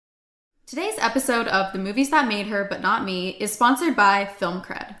Today's episode of The Movies That Made Her But Not Me is sponsored by Film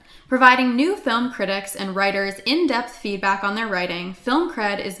Cred. Providing new film critics and writers in-depth feedback on their writing, Film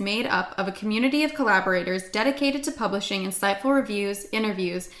Cred is made up of a community of collaborators dedicated to publishing insightful reviews,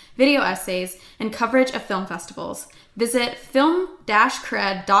 interviews, video essays, and coverage of film festivals. Visit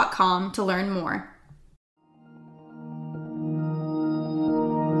film-cred.com to learn more.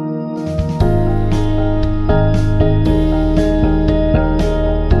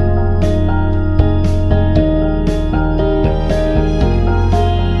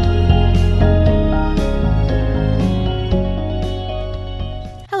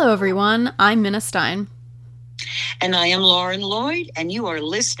 Hello everyone, I'm Minna Stein. And I am Lauren Lloyd, and you are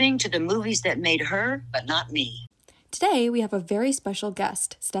listening to The Movies That Made Her, But Not Me. Today we have a very special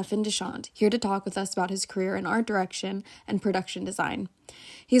guest, Stefan Dechant, here to talk with us about his career in art direction and production design.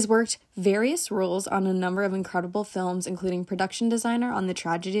 He's worked various roles on a number of incredible films, including production designer on The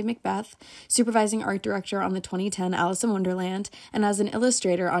Tragedy of Macbeth, supervising art director on the 2010 Alice in Wonderland, and as an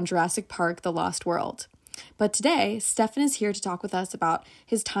illustrator on Jurassic Park: The Lost World. But today, Stefan is here to talk with us about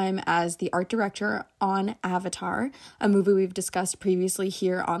his time as the art director on Avatar, a movie we've discussed previously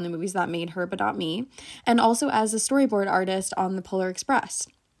here on The Movies That Made Her But Not Me, and also as a storyboard artist on The Polar Express.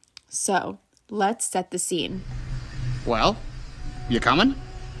 So, let's set the scene. Well, you coming?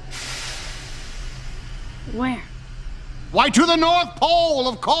 Where? Why, to the North Pole,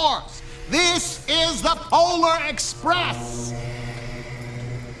 of course! This is the Polar Express!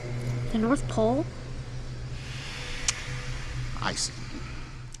 The North Pole? I see.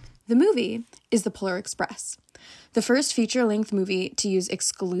 The movie is The Polar Express. The first feature-length movie to use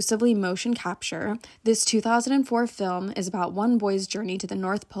exclusively motion capture, this 2004 film is about one boy's journey to the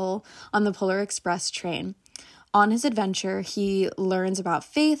North Pole on the Polar Express train. On his adventure, he learns about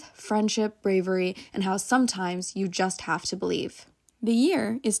faith, friendship, bravery, and how sometimes you just have to believe. The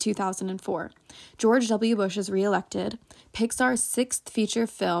year is 2004. George W. Bush is re-elected. Pixar's sixth feature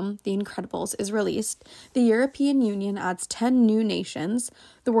film, The Incredibles, is released. The European Union adds 10 new nations.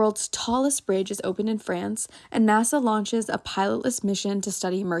 The world's tallest bridge is opened in France, and NASA launches a pilotless mission to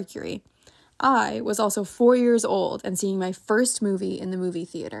study Mercury. I was also 4 years old and seeing my first movie in the movie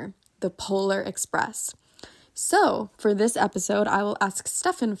theater, The Polar Express. So, for this episode, I will ask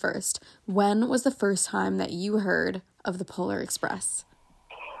Stefan first. When was the first time that you heard of The Polar Express?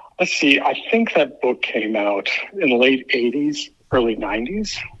 Let's see, I think that book came out in the late 80s, early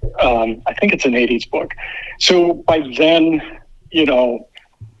 90s. I think it's an 80s book. So by then, I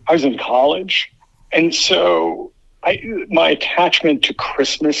was in college. And so my attachment to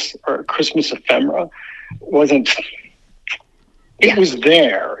Christmas or Christmas ephemera wasn't... It was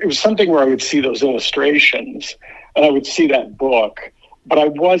there. It was something where I would see those illustrations and I would see that book, but I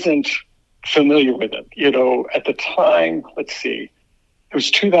wasn't familiar with it. At the time, let's see, it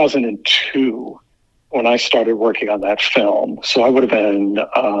was 2002 when I started working on that film. So I would have been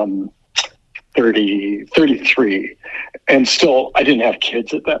 33. And still, I didn't have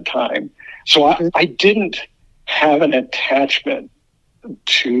kids at that time. So I didn't have an attachment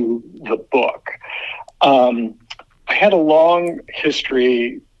to the book. I had a long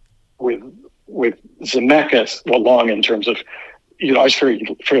history with Zemeckis, well, long in terms of, I was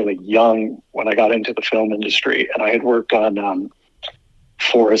fairly young when I got into the film industry, and I had worked on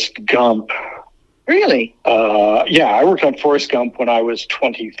Forrest Gump. Really? Yeah, I worked on Forrest Gump when I was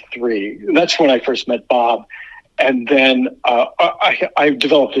 23. That's when I first met Bob. And then I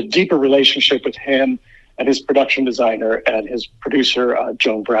developed a deeper relationship with him and his production designer and his producer,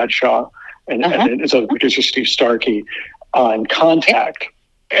 Joan Bradshaw. And his other producer, Steve Starkey, on Contact.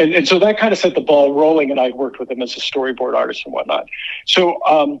 And so that kind of set the ball rolling, and I worked with him as a storyboard artist and whatnot. So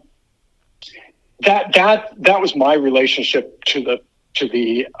that was my relationship to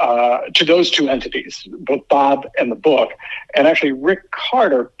those two entities, both Bob and the book. And actually, Rick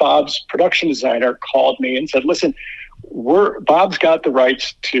Carter, Bob's production designer, called me and said, "Listen, Bob's got the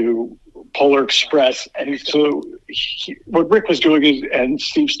rights to Polar Express," and so what Rick was doing is, and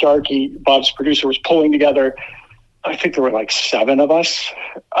Steve Starkey, Bob's producer, was pulling together. I think there were like 7 of us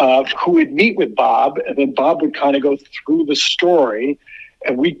who would meet with Bob, and then Bob would kind of go through the story,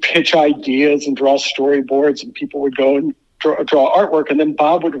 and we'd pitch ideas and draw storyboards, and people would go and draw artwork, and then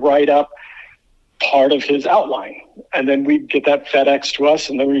Bob would write up part of his outline, and then we'd get that FedEx to us,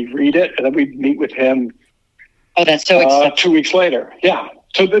 and then we'd read it, and then we'd meet with him. Oh, that's so exciting. 2 weeks later, yeah.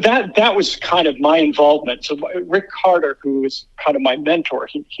 So that was kind of my involvement. So Rick Carter, who was kind of my mentor,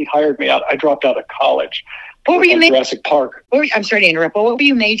 he hired me out. I dropped out of college. What were you Jurassic Park. I'm sorry to interrupt, but what were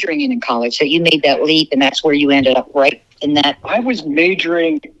you majoring in college that you made that leap and that's where you ended up right in that? I was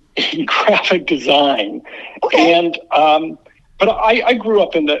majoring in graphic design. Okay. And But I grew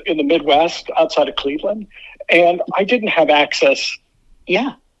up in the Midwest outside of Cleveland, and I didn't have access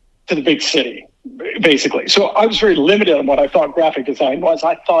to the big city, basically. So I was very limited on what I thought graphic design was.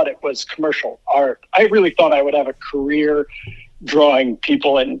 I thought it was commercial art. I really thought I would have a career drawing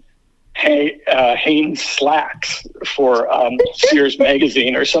people in Hanes slacks for Sears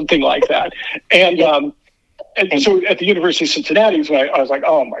magazine or something like that. And so at the University of Cincinnati was when I was like,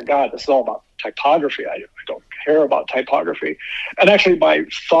 oh my God, this is all about typography. I don't care about typography. And actually my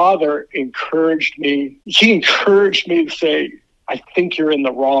father encouraged me to say, I think you're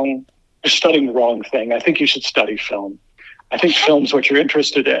studying the wrong thing. I think you should study film. I think film's what you're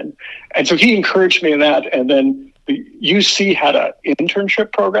interested in. And so he encouraged me in that. And then the UC had an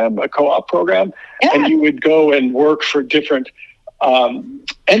internship program, a co-op program, and you would go and work for different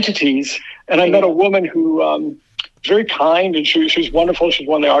entities. And I met a woman who was very kind, and she was wonderful. She's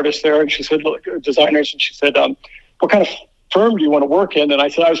one of the artists there. And she said, look, designers, and she said, what kind of firm do you want to work in? And I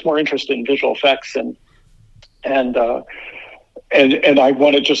said, I was more interested in visual effects and I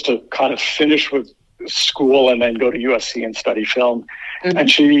wanted just to kind of finish with school and then go to USC and study film. Mm-hmm. And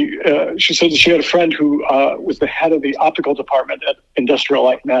she said that she had a friend who was the head of the optical department at Industrial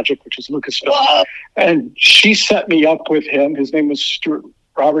Light Magic, which is Lucasfilm. Wow. And she set me up with him. His name was Stuart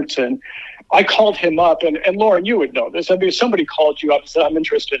Robertson. I called him up, and Lauren, you would know this. I mean, if somebody called you up and said, I'm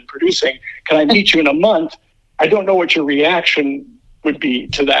interested in producing, can I meet you in a month? I don't know what your reaction would be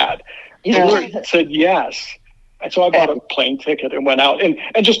to that. Lauren said yes. And so I bought a plane ticket and went out. And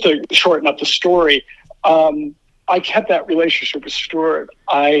just to shorten up the story, I kept that relationship with Stuart.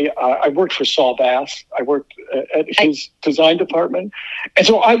 I worked for Saul Bass. I worked at his design department. And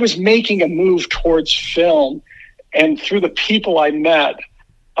so I was making a move towards film. And through the people I met,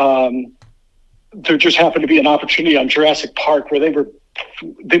 there just happened to be an opportunity on Jurassic Park where they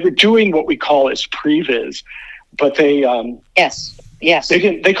were doing what we call as previs, but they Yes.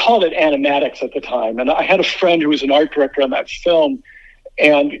 They called it animatics at the time. And I had a friend who was an art director on that film,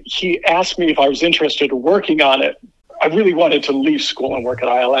 and he asked me if I was interested in working on it. I really wanted to leave school and work at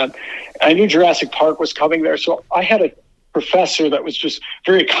ILM. I knew Jurassic Park was coming there, so I had a professor that was just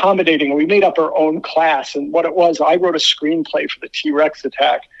very accommodating, and we made up our own class. And what it was, I wrote a screenplay for the T-Rex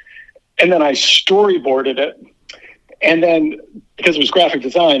attack, and then I storyboarded it. And then, because it was graphic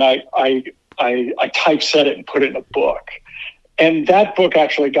design, I typeset it and put it in a book. And that book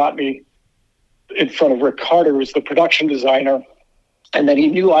actually got me in front of Rick Carter, who was the production designer. And then he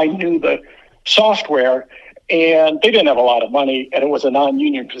knew I knew the software, and they didn't have a lot of money, and it was a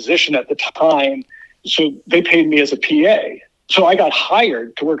non-union position at the time. So they paid me as a PA. So I got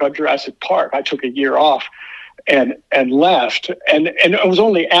hired to work on Jurassic Park. I took a year off and left. And it was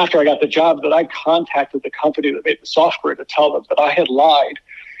only after I got the job that I contacted the company that made the software to tell them that I had lied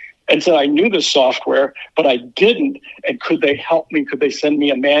and said I knew the software, but I didn't. And could they help me? Could they send me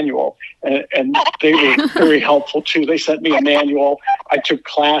a manual? And they were very helpful too. They sent me a manual. I took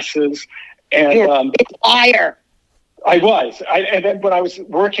classes. And you're a big liar. I was. And then when I was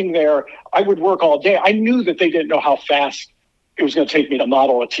working there, I would work all day. I knew that they didn't know how fast it was going to take me to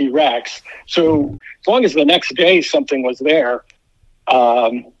model a T-Rex. So as long as the next day something was there,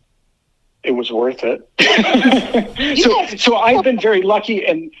 it was worth it. So I've been very lucky,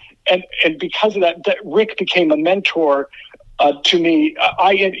 and because of that, Rick became a mentor to me.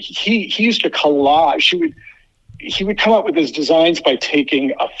 He used to collage. He would come up with his designs by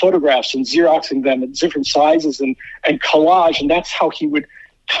taking photographs and Xeroxing them in different sizes and collage, and that's how he would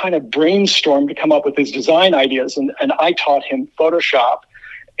kind of brainstorm to come up with his design ideas. And I taught him Photoshop,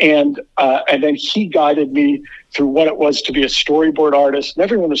 and then he guided me through what it was to be a storyboard artist. And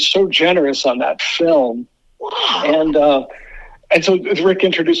everyone was so generous on that film. Wow. And so Rick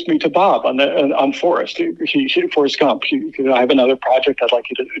introduced me to Bob on Forrest. Forrest Gump. I have another project I'd like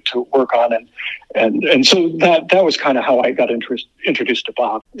you to work on, and so that was kind of how I got introduced to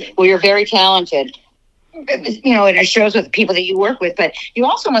Bob. Well, you're very talented. You know, it shows with the people that you work with, but you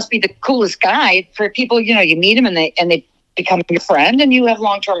also must be the coolest guy for people. You know, you meet them and they become your friend, and you have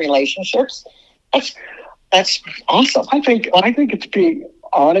long-term relationships. That's awesome. I think it's being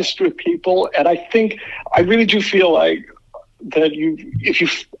honest with people, and I think I really do feel like that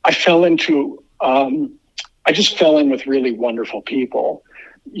I just fell in with really wonderful people,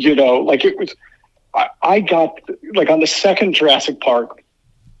 you know, like it was, I got like on the second Jurassic Park,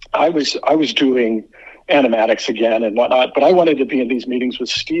 I was doing animatics again and whatnot, but I wanted to be in these meetings with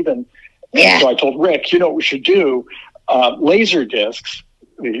Stephen. Yeah. So I told Rick, you know what we should do? Laser discs.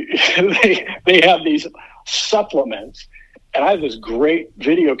 They have these supplements, and I have this great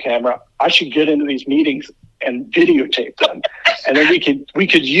video camera. I should get into these meetings and videotape them, and then we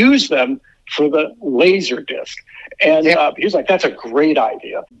could use them for the laser disc. And he was like, that's a great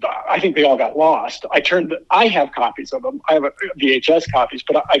idea. I think they all got lost. I have copies of them. I have VHS copies,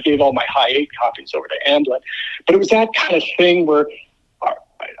 but I gave all my high 8 copies over to Amblin. But it was that kind of thing where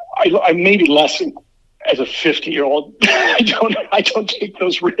I maybe less as a 50-year-old. I don't take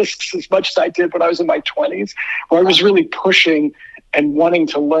those risks as much as I did when I was in my 20s, where I was really pushing and wanting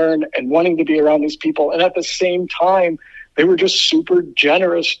to learn and wanting to be around these people. And at the same time, they were just super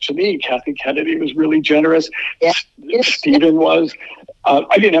generous to me. Kathy Kennedy was really generous. Yeah. Stephen was.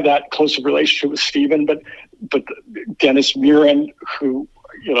 I didn't have that close a relationship with Stephen, but Dennis Murin, who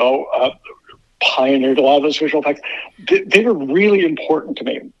pioneered a lot of those visual effects, they were really important to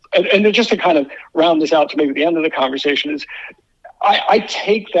me. And just to kind of round this out to maybe the end of the conversation is, I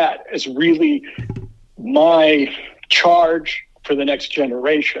take that as really my charge for the next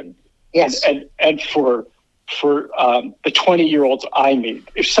generation. Yes. And for the 20-year-olds I meet.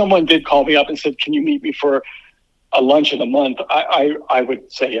 If someone did call me up and said, can you meet me for a lunch in a month, I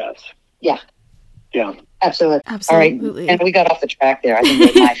would say yes. Yeah. Yeah. Absolutely. Absolutely. All right. And we got off the track there. I think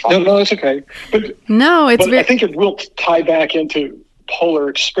it was my fault. No, it's okay. But I think it will tie back into Polar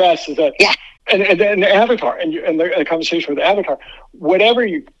Express is that, and Avatar and the conversation with Avatar, whatever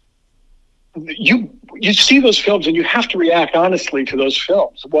you see those films and you have to react honestly to those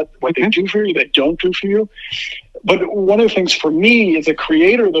films, what they do for you, they don't do for you. But one of the things for me as a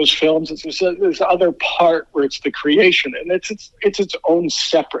creator of those films is this other part where it's the creation, and it's its own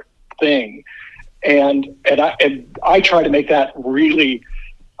separate thing. And I try to make that really,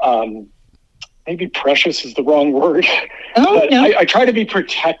 maybe precious is the wrong word, but no. I try to be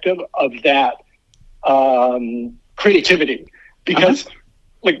protective of that creativity, because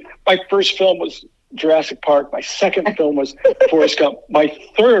like my first film was Jurassic Park, my second film was Forrest Gump, my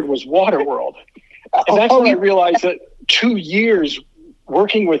third was Waterworld. And that's when I realized that 2 years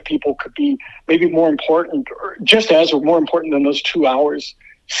working with people could be maybe more important, or just as or more important than those 2 hours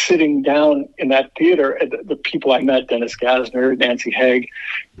sitting down in that theater. And the people I met, Dennis Gassner, Nancy Haig,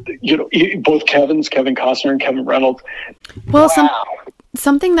 both Kevin Costner and Kevin Reynolds. Well,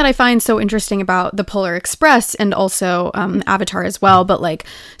 something that I find so interesting about the Polar Express and also Avatar as well, but like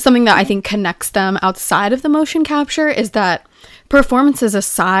something that I think connects them outside of the motion capture is that, performances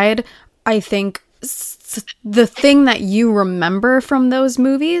aside, I think the thing that you remember from those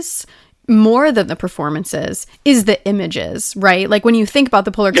movies more than the performances is the images, right? Like when you think about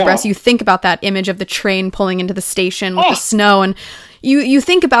the Polar Express, you think about that image of the train pulling into the station with the snow, and you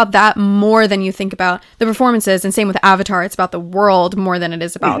think about that more than you think about the performances. And same with Avatar, it's about the world more than it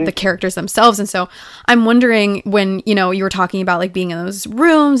is about the characters themselves. And so I'm wondering, when you were talking about like being in those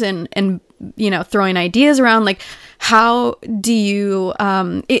rooms and throwing ideas around, like how do you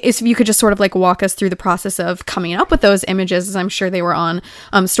if you could just sort of like walk us through the process of coming up with those images, as I'm sure they were on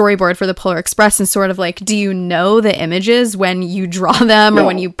Storyboard for the Polar Express, and sort of like, do you know the images when you draw them or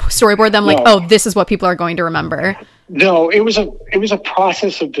when you storyboard them, like, oh, this is what people are going to remember? No, it was a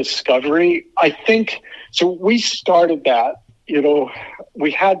process of discovery, I think. So we started that,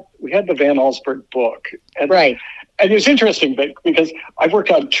 we had the Van Allsburg book, and right. And it was interesting because I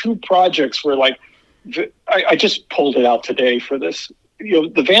worked on 2 projects where, like, I just pulled it out today for this.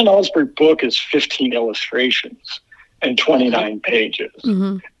 The Van Allsburg book is 15 illustrations and 29 pages.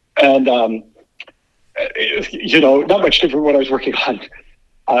 Mm-hmm. And, not much different from what I was working on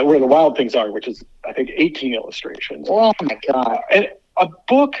Where the Wild Things Are, which is, I think, 18 illustrations. Oh, my God. And a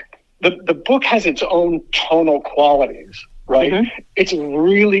book, the book has its own tonal qualities, right? Mm-hmm. It's a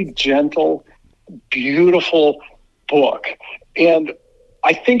really gentle, beautiful book. And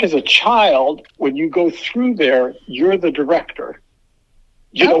I think as a child, when you go through there, you're the director.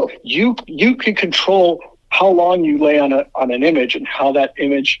 You can control how long you lay on an image and how that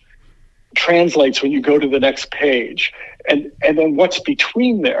image translates when you go to the next page. And then what's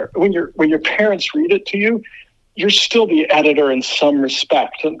between there. When your parents read it to you, you're still the editor in some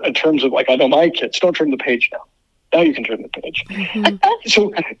respect, in terms of, like, I know my kids, don't turn the page now. Now you can turn the page. Mm-hmm.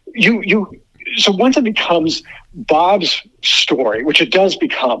 So So once it becomes Bob's story, which it does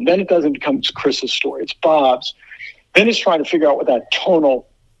become, then it doesn't become Chris's story, it's Bob's. Then it's trying to figure out what that tonal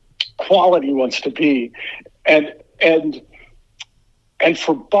quality wants to be. And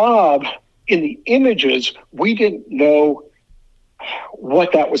for Bob, in the images, we didn't know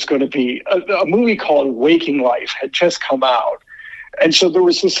what that was going to be. A movie called Waking Life had just come out. And so there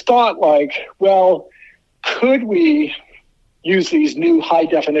was this thought like, well, could we use these new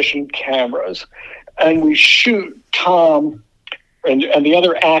high-definition cameras, and we shoot Tom and the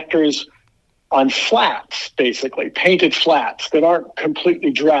other actors on flats, basically, painted flats that aren't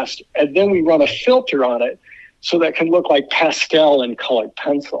completely dressed, and then we run a filter on it so that can look like pastel and colored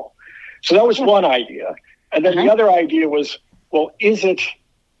pencil. So that was one idea. And then the other idea was, well, is it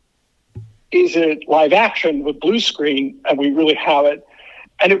live action with blue screen? And we really have it.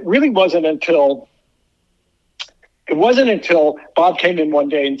 And it really wasn't until Bob came in one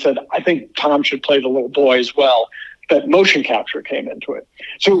day and said, I think Tom should play the little boy as well, that motion capture came into it.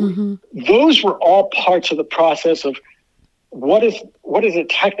 So those were all parts of the process of what is it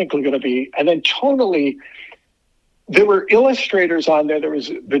technically going to be? And then tonally, there were illustrators on there. There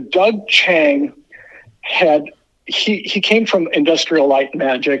was the Doug Chang he came from Industrial Light and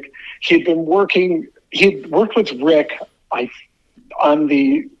Magic. He had worked with Rick, on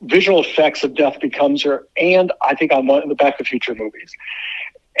the visual effects of Death Becomes Her, and I think on one of the Back to the Future movies.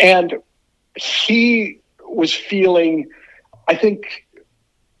 And he was feeling, I think,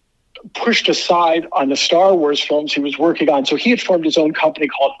 pushed aside on the Star Wars films he was working on. So he had formed his own company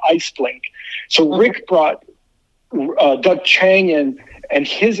called Ice Blink. So Rick brought Doug Chang in and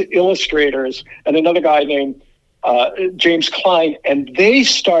his illustrators and another guy named James Klein, and they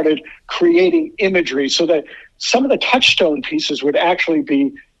started creating imagery so that some of the touchstone pieces would actually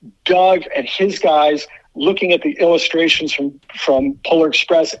be Doug and his guys looking at the illustrations from Polar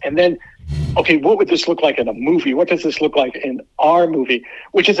Express, and then, okay, what would this look like in a movie? What does this look like in our movie?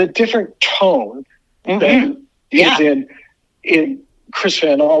 Which is a different tone than is in Chris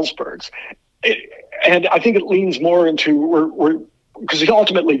Van Allsburg's. And I think it leans more into because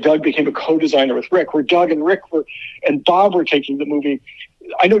ultimately Doug became a co-designer with Rick, where Doug and Rick and Bob were taking the movie.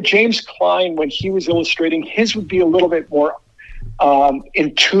 I know James Klein, when he was illustrating, his would be a little bit more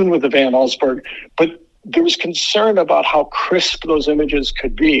in tune with the Van Allsburg, but there was concern about how crisp those images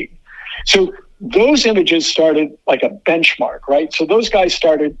could be. So those images started like a benchmark, right? So those guys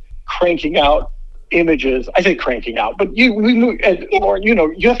started cranking out images. I say cranking out, but Lauren,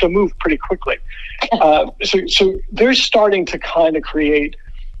 you have to move pretty quickly. So they're starting to kind of create,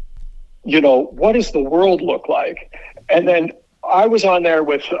 what does the world look like? And then I was on there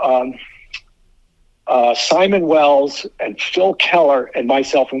with Simon Wells and Phil Keller and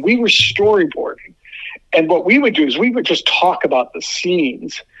myself, and we were storyboarding. And what we would do is we would just talk about the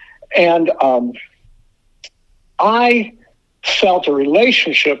scenes. And I felt a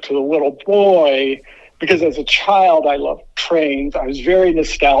relationship to the little boy because as a child, I loved trains. I was very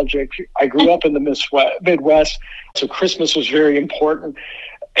nostalgic. I grew up in the Midwest, so Christmas was very important.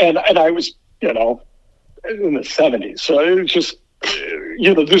 And I was, in the 70s. So it was just,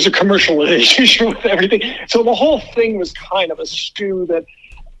 there's a commercialization with everything. So the whole thing was kind of a stew that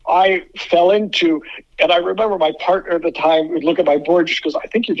I fell into. And I remember my partner at the time would look at my board, she goes, I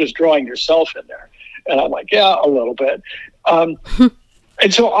think you're just drawing yourself in there. And I'm like, yeah, a little bit. And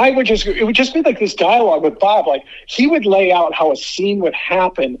so it would just be like this dialogue with Bob. Like he would lay out how a scene would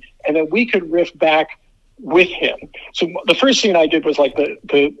happen and then we could riff back with him. So the first scene I did was like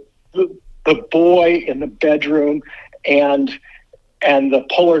the boy in the bedroom and the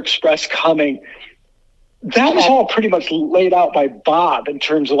Polar Express coming. That was all pretty much laid out by Bob in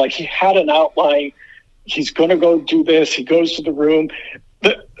terms of like he had an outline. He's going to go do this. He goes to the room,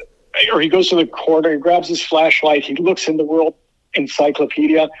 or he goes to the corner. He grabs his flashlight. He looks in the World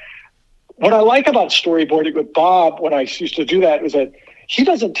Encyclopedia. What I like about storyboarding with Bob when I used to do that is that he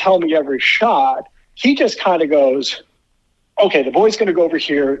doesn't tell me every shot. He just kind of goes, okay, the boy's going to go over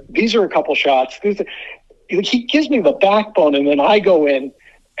here. These are a couple shots. He gives me the backbone, and then I go in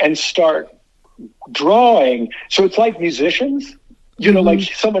and start drawing. So it's like musicians, like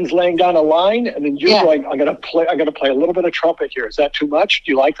someone's laying down a line, and then you're going, I'm going to play a little bit of trumpet here. Is that too much?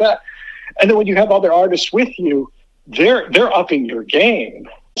 Do you like that? And then when you have other artists with you, they're upping your game.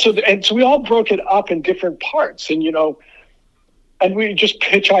 So we all broke it up in different parts, and and we just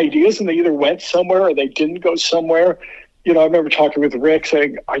pitch ideas, and they either went somewhere or they didn't go somewhere. I remember talking with Rick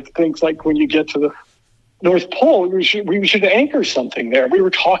saying, I think like when you get to the North Pole, we should anchor something there. We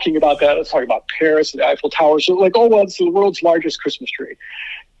were talking about that. I was talking about Paris and the Eiffel Tower. So like, it's the world's largest Christmas tree.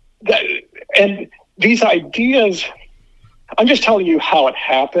 And these ideas, I'm just telling you how it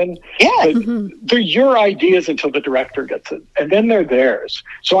happened. Yeah. They're your ideas until the director gets it. And then they're theirs.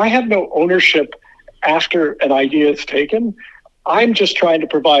 So I have no ownership after an idea is taken. I'm just trying to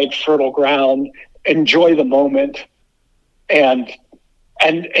provide fertile ground, enjoy the moment, and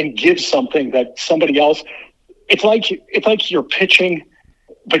give something that somebody else. It's like you're pitching,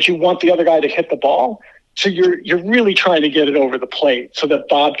 but you want the other guy to hit the ball. So you're really trying to get it over the plate so that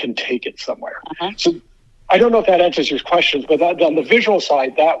Bob can take it somewhere. So I don't know if that answers your questions, but on the visual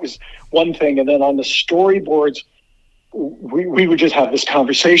side, that was one thing. And then on the storyboards, we would just have this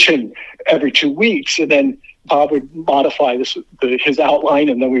conversation every 2 weeks, and then Bob would modify his outline,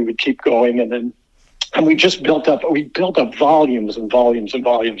 and then we would keep going, and we just built up volumes and volumes and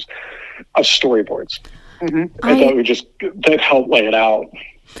volumes of storyboards. I thought that helped lay it out.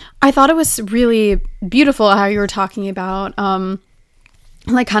 I thought it was really beautiful how you were talking about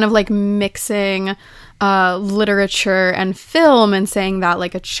like kind of like mixing literature and film, and saying that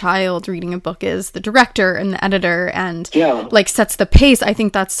like a child reading a book is the director and the editor, and like sets the pace. I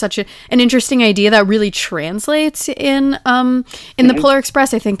think that's such an interesting idea that really translates in the Polar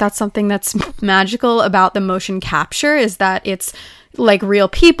Express. I think that's something that's magical about the motion capture, is that it's like real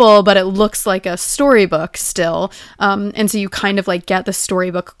people, but it looks like a storybook still. And so you kind of like get the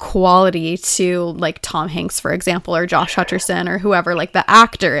storybook quality to like Tom Hanks, for example, or Josh Hutcherson, or whoever like the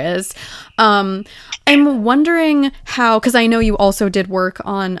actor is. I'm wondering how, because I know you also did work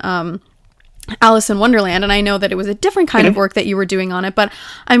on Alice in Wonderland, and I know that it was a different kind of work that you were doing on it, but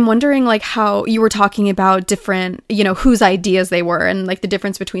I'm wondering like how you were talking about different, you know, whose ideas they were, and like the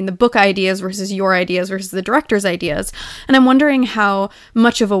difference between the book ideas versus your ideas versus the director's ideas. And I'm wondering how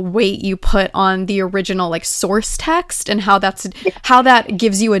much of a weight you put on the original like source text, and how that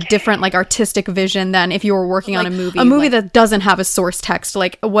gives you a different like artistic vision than if you were working on a movie that doesn't have a source text.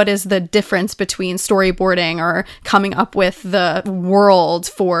 Like, what is the difference between storyboarding or coming up with the world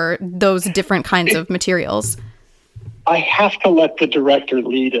for those different kinds of materials? I have to let the director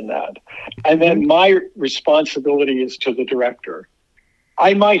lead in that. And then my responsibility is to the director.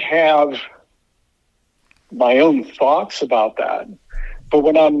 I might have my own thoughts about that, but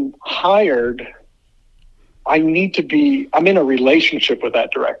when I'm hired, I'm in a relationship with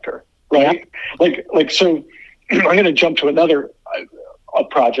that director, right? Yeah. So I'm going to jump to another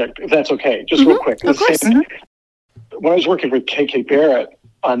project, if that's okay, just real quick. Of course. When I was working with KK Barrett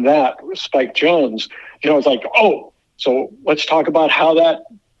on that, Spike Jones, it's like, oh, so let's talk about how that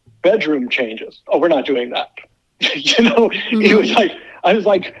bedroom changes. Oh, we're not doing that. It was like, I was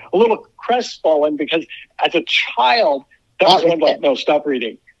like a little crestfallen, because as a child, that was when I'm like, no, stop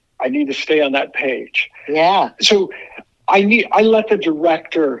reading. I need to stay on that page. Yeah. So I let the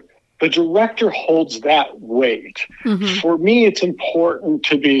director holds that weight. For me, it's important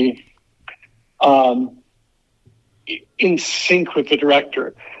to be in sync with the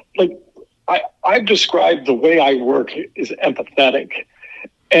director. Like I've described the way I work is empathetic.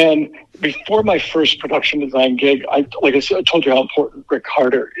 And before my first production design gig, I told you how important Rick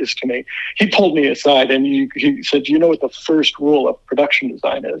Carter is to me. He pulled me aside and he said, "Do you know what the first rule of production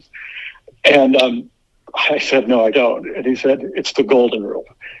design is?" And I said, "No, I don't." And he said, "It's the golden rule.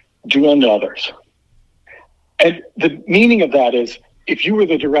 Do unto others." And the meaning of that is, if you were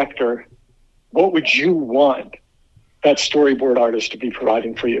the director, what would you want that storyboard artist to be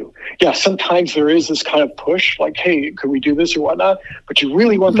providing for you? Yeah, sometimes there is this kind of push, like, hey, could we do this or whatnot? But you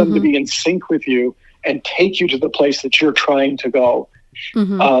really want them to be in sync with you and take you to the place that you're trying to go.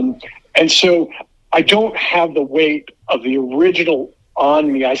 And so I don't have the weight of the original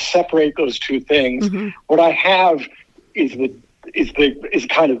on me. I separate those two things. What I have is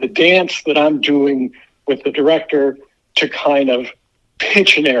kind of the dance that I'm doing with the director to kind of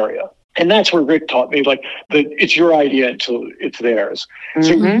pitch an area. And that's where Rick taught me, like, it's your idea until it's theirs.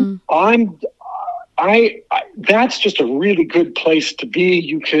 So that's just a really good place to be.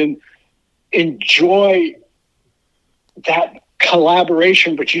 You can enjoy that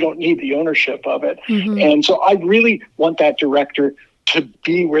collaboration, but you don't need the ownership of it. And so I really want that director to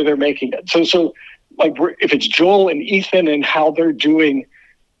be where they're making it. So like, if it's Joel and Ethan and how they're doing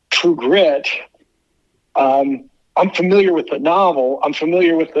True Grit, I'm familiar with the novel. I'm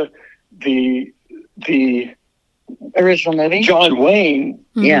familiar with the original movie, John Wayne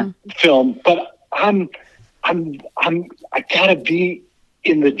film, but I gotta be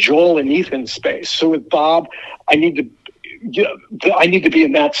in the Joel and Ethan space. So with Bob, I need to be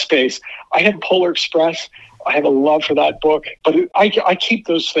in that space. I had Polar Express. I have a love for that book, but I keep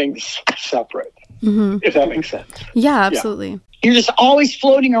those things separate, if that makes sense. Yeah, absolutely. Yeah. You're just always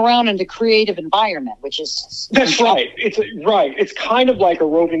floating around in the creative environment, which is... That's right. It's kind of like a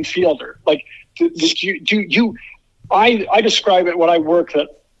roving fielder. Like, I describe it when I work that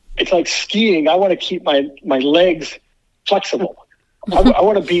it's like skiing. I want to keep my legs flexible. I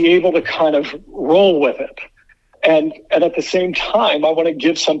want to be able to kind of roll with it. And at the same time, I want to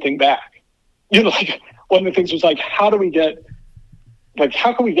give something back. Like, one of the things was like, how can we get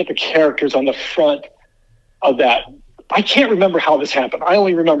the characters on the front of that? I can't remember how this happened. I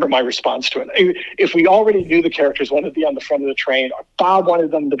only remember my response to it. If we already knew the characters wanted to be on the front of the train, or Bob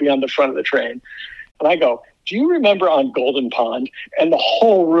wanted them to be on the front of the train, and I go, "Do you remember on Golden Pond?" And the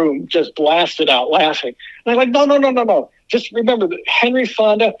whole room just blasted out laughing. And I'm like, no. Just remember that Henry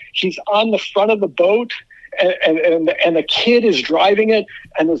Fonda, he's on the front of the boat, and the kid is driving it,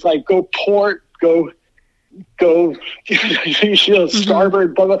 and it's like, go port, go,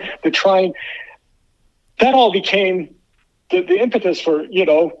 starboard, blah, blah. They're trying. that all became the impetus for,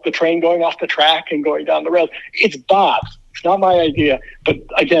 the train going off the track and going down the rails. It's Bob's. It's not my idea. But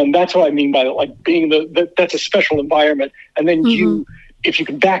again, that's what I mean by like being that's a special environment. And then if you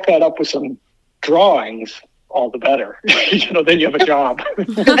can back that up with some drawings, all the better. Then you have a job.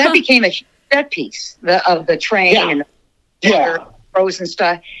 So that became a set piece of the train and the rows and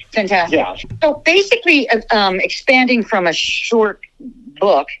stuff. Fantastic. Yeah. So basically, expanding from a short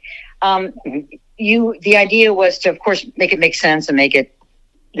book, the idea was to, of course, make it make sense and make it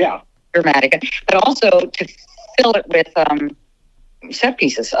dramatic, but also to fill it with set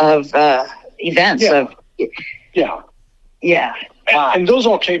pieces of events. And those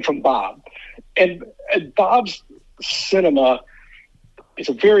all came from Bob. And Bob's cinema is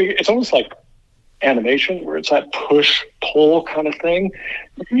it's almost like animation, where it's that push-pull kind of thing.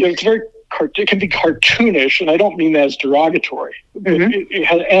 It's it can be cartoonish, and I don't mean that as derogatory. It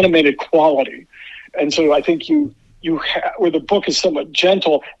has animated quality. And so I think where the book is somewhat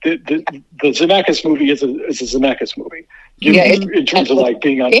gentle, the Zemeckis movie is a Zemeckis movie. In terms of like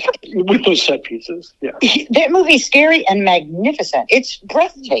being on with those set pieces. Yeah, that movie's scary and magnificent. It's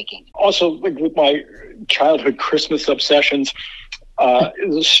breathtaking. Also, like with my childhood Christmas obsessions,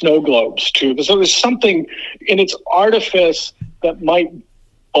 the snow globes too. So there's something in its artifice that might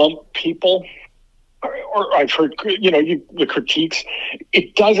bump people, or I've heard the critiques.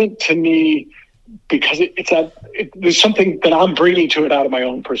 It doesn't to me. Because there's something that I'm bringing to it out of my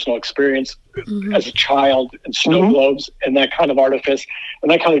own personal experience as a child, and snow globes and that kind of artifice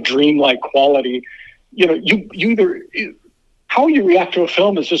and that kind of dreamlike quality. You either how you react to a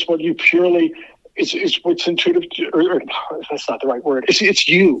film is just what you purely is what's intuitive, or that's not the right word. It's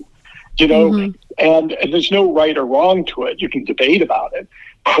you, and there's no right or wrong to it. You can debate about it,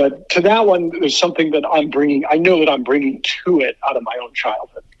 but to that one, there's something that I know that I'm bringing to it out of my own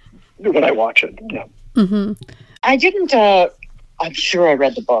childhood when I watch it. Yeah. I didn't, I'm sure I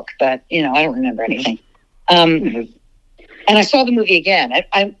read the book, but, I don't remember anything. And I saw the movie again.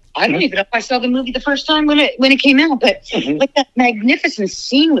 I don't even know if I saw the movie the first time when it came out, but like that magnificent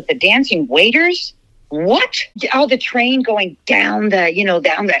scene with the dancing waiters. What? Oh, the train going down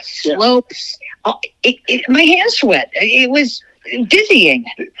down that slopes. Oh, my hands sweat. It was dizzying.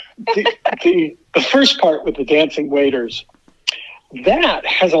 The first part with the dancing waiters, that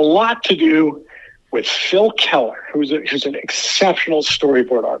has a lot to do with Phil Keller, who's an exceptional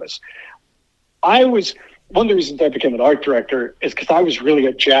storyboard artist. One of the reasons I became an art director is because I was really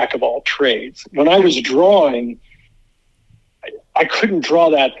a jack of all trades. When I was drawing, I couldn't draw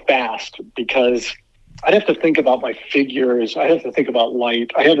that fast because I'd have to think about my figures. I have to think about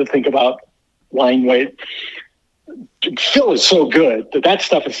light. I have to think about line weight. Phil is so good that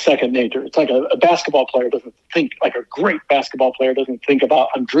stuff is second nature. It's like a basketball player doesn't think, like a great basketball player doesn't think about,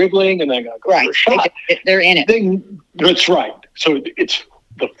 I'm dribbling and then I'm going to go for a shot. They're in it. That's right. So it's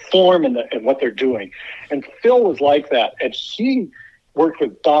the form and what they're doing. And Phil was like that. And he worked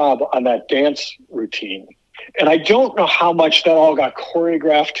with Bob on that dance routine. And I don't know how much that all got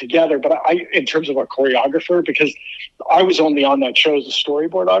choreographed together, but in terms of a choreographer, because I was only on that show as a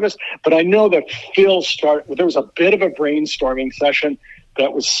storyboard artist, but I know that there was a bit of a brainstorming session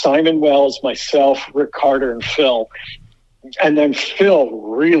that was Simon Wells, myself, Rick Carter, and Phil. And then Phil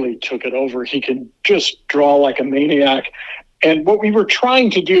really took it over. He could just draw like a maniac. And what we were trying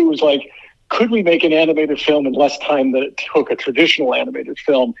to do was could we make an animated film in less time than it took a traditional animated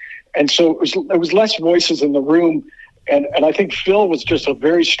film? And so it was less voices in the room, and I think Phil was just a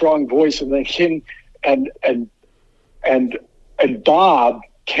very strong voice, and then him and Bob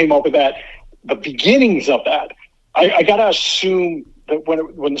came up with that, the beginnings of that. I gotta assume that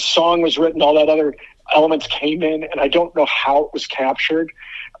when the song was written, all that other elements came in, and I don't know how it was captured.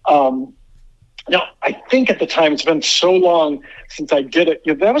 Now, I think at the time, it's been so long since I did it.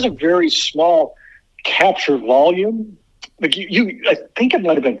 That was a very small capture volume. Like I think it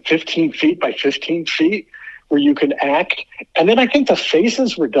might have been 15 feet by 15 feet where you can act. And then I think the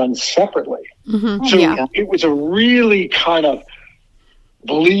faces were done separately. So it was a really kind of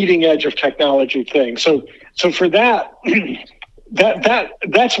bleeding edge of technology thing. So for that,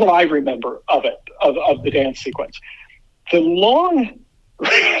 that's what I remember of it, of the dance sequence. The long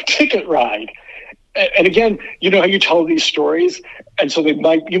ticket ride. And again, you know how you tell these stories, and so you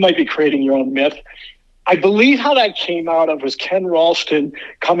might be creating your own myth. I believe how that came out of was Ken Ralston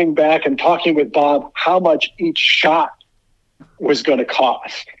coming back and talking with Bob how much each shot was going to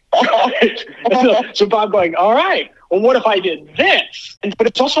cost. So Bob going, all right, well, what if I did this? But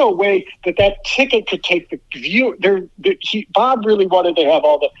it's also a way that ticket could take the view. Bob really wanted to have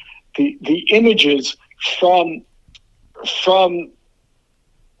all the images from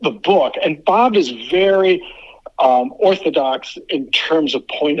the book, and Bob is very orthodox in terms of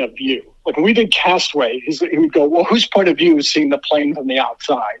point of view. Like when we did Castaway, he would go, well, whose point of view is seeing the plane from the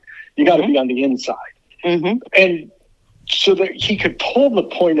outside? You got to be on the inside. And so that he could pull the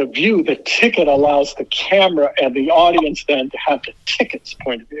point of view, the ticket allows the camera and the audience then to have the ticket's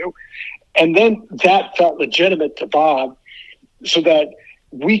point of view. And then that felt legitimate to Bob, so that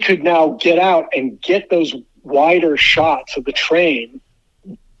we could now get out and get those wider shots of the train,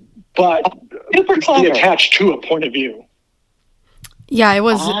 but be attached to a point of view. Yeah, it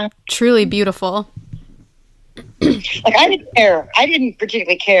was truly beautiful. Like, I didn't care. I didn't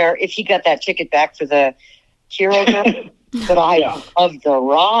particularly care if he got that ticket back for the hero girl, but I loved the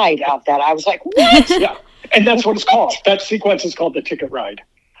ride of that. I was like, what? Yeah, and that's what it's called. That sequence is called the ticket ride.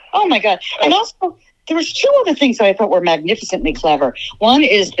 Oh, my God. And also, there was two other things that I thought were magnificently clever. One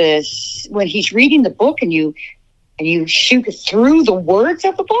is this, when he's reading the book and you shoot through the words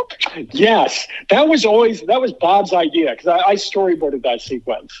of the book. Yes, that was Bob's idea, because I storyboarded that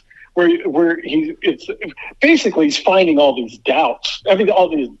sequence where he's finding all these doubts.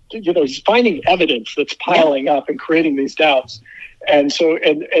 He's finding evidence that's piling up and creating these doubts. And so,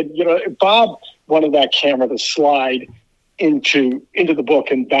 and Bob wanted that camera to slide into the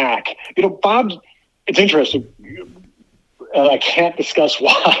book and back. Bob, it's interesting, and I can't discuss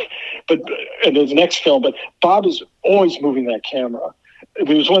why, but in his next film, but Bob is always moving that camera. It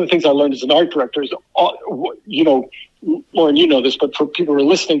was one of the things I learned as an art director is, Lauren, you know this, but for people who are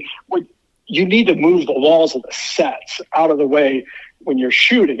listening, you need to move the walls of the sets out of the way when you're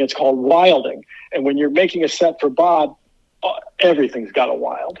shooting. It's called wilding. And when you're making a set for Bob, everything's got a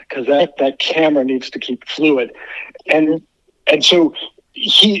wild, because that camera needs to keep fluid. And so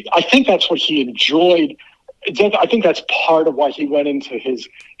I think that's what he enjoyed. I think that's part of why he went into his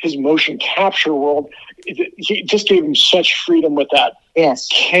motion capture world. He just gave him such freedom with that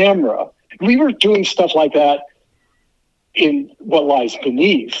camera. We were doing stuff like that in What Lies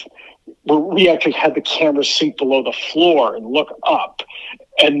Beneath, where we actually had the camera sink below the floor and look up.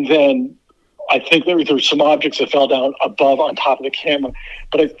 And then I think there were some objects that fell down above on top of the camera.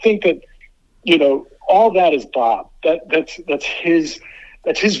 But I think that, all that is Bob. That's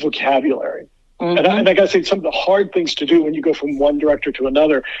his vocabulary. And I got to say, some of the hard things to do when you go from one director to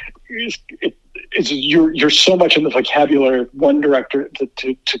another is you're so much in the vocabulary of one director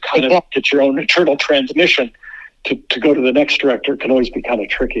to kind of get your own internal transmission to go to the next director can always be kind of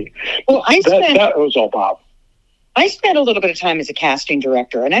tricky. Well, that was all Bob. I spent a little bit of time as a casting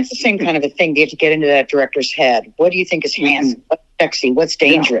director, and that's the same kind of a thing. You have to get into that director's head. What do you think is handsome? What's sexy? What's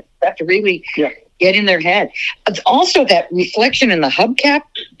dangerous? You have to really get in their head. Also, that reflection in the hubcap.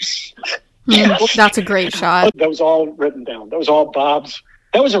 That's a great shot. That was all written down. That was all Bob's.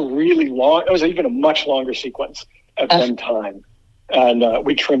 That was even a much longer sequence at one time. And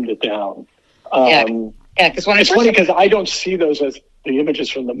we trimmed it down. Because it's funny because I don't see those as the images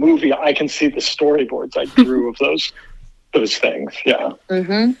from the movie. I can see the storyboards I drew of those things. Yeah.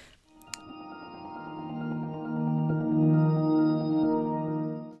 Mm-hmm.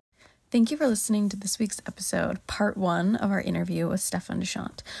 Thank you for listening to this week's episode, part 1 of our interview with Stefan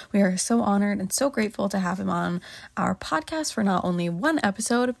Dechant. We are so honored and so grateful to have him on our podcast for not only 1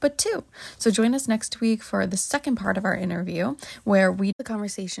 episode, but 2. So join us next week for the second part of our interview, where we the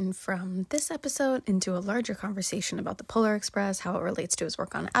conversation from this episode into a larger conversation about the Polar Express, how it relates to his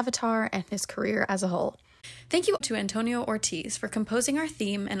work on Avatar, and his career as a whole. Thank you to Antonio Ortiz for composing our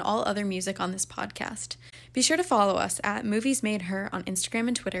theme and all other music on this podcast. Be sure to follow us at Movies Made Her on Instagram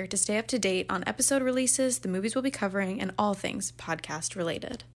and Twitter to stay up to date on episode releases, the movies we'll be covering, and all things podcast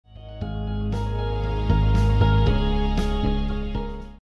related.